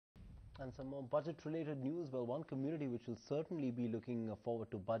And some more budget-related news. Well, one community which will certainly be looking forward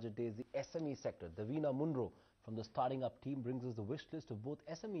to budget day is the SME sector. Davina Munro from the Starting Up team brings us the wish list of both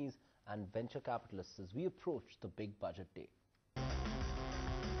SMEs and venture capitalists as we approach the big budget day.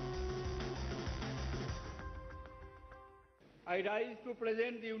 I rise to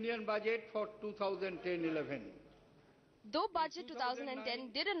present the Union Budget for 2010-11. Though Budget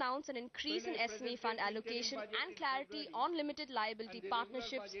 2010 did announce an increase in SME fund allocation and clarity on limited liability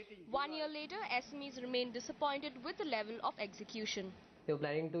partnerships, 1 year later SMEs remain disappointed with the level of execution. They were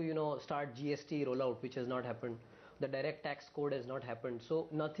planning to, start GST rollout, which has not happened. The direct tax code has not happened. So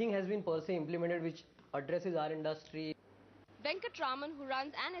nothing has been per se implemented which addresses our industry. Venkatraman, who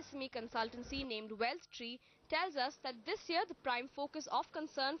runs an SME consultancy named Wealth Tree, tells us that this year the prime focus of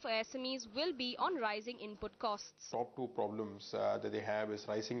concern for SMEs will be on rising input costs. Top two problems that they have is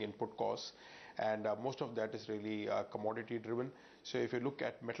rising input costs, and most of that is really commodity driven. So if you look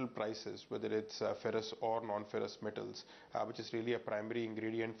at metal prices, whether it's ferrous or non-ferrous metals, which is really a primary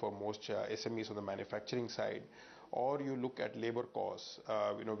ingredient for most SMEs on the manufacturing side, or you look at labor costs,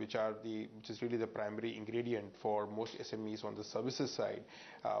 which is really the primary ingredient for most SMEs on the services side,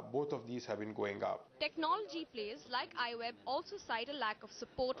 both of these have been going up. Technology players like iWeb also cite a lack of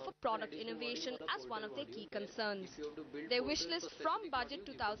support for product innovation as one of their key concerns. Their wish list from Budget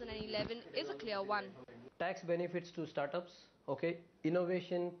 2011 is a clear one. Tax benefits to startups,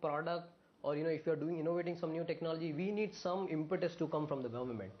 innovation, product, or if you are innovating some new technology, we need some impetus to come from the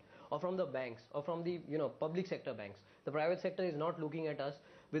government, or from the banks, or from the public sector banks. The private sector is not looking at us.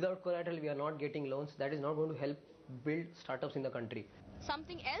 Without collateral, we are not getting loans. That is not going to help build startups in the country.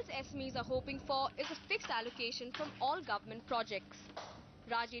 Something else SMEs are hoping for is a fixed allocation from all government projects.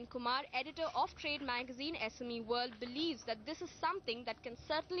 Rajen Kumar, editor of trade magazine SME World, believes that this is something that can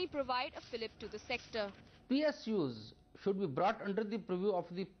certainly provide a fillip to the sector. PSUs should be brought under the purview of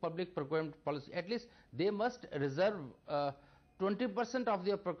the public procurement policy. At least they must reserve 20% of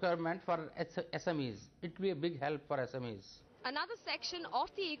their procurement for SMEs. It will be a big help for SMEs. Another section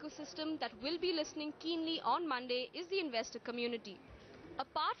of the ecosystem that will be listening keenly on Monday is the investor community.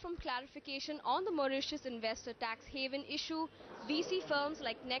 Apart from clarification on the Mauritius investor tax haven issue, VC firms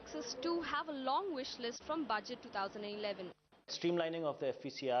like Nexus too have a long wish list from Budget 2011. Streamlining of the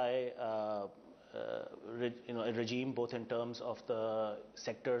FPCI regime, both in terms of the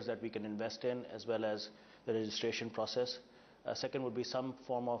sectors that we can invest in as well as the registration process. Second would be some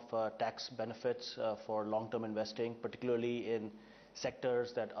form of tax benefits for long-term investing, particularly in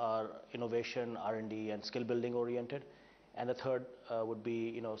sectors that are innovation, R&D and skill building oriented. And the third would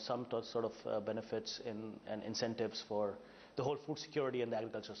be some sort of benefits and incentives for the whole food security and the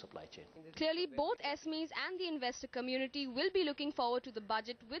agricultural supply chain. Clearly, both SMEs and the investor community will be looking forward to the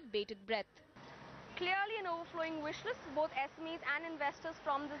budget with bated breath. Clearly an overflowing wish list for both SMEs and investors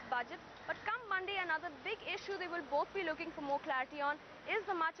from this budget. But come Monday, another big issue they will both be looking for more clarity on is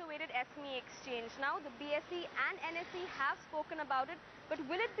the much-awaited SME exchange. Now, the BSE and NSE have spoken about it, but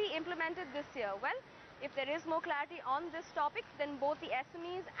will it be implemented this year? Well, if there is more clarity on this topic, then both the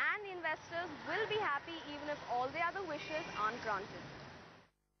SMEs and the investors will be happy even if all the other wishes aren't granted.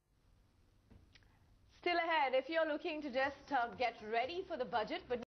 Still ahead, if you're looking to just get ready for the budget, but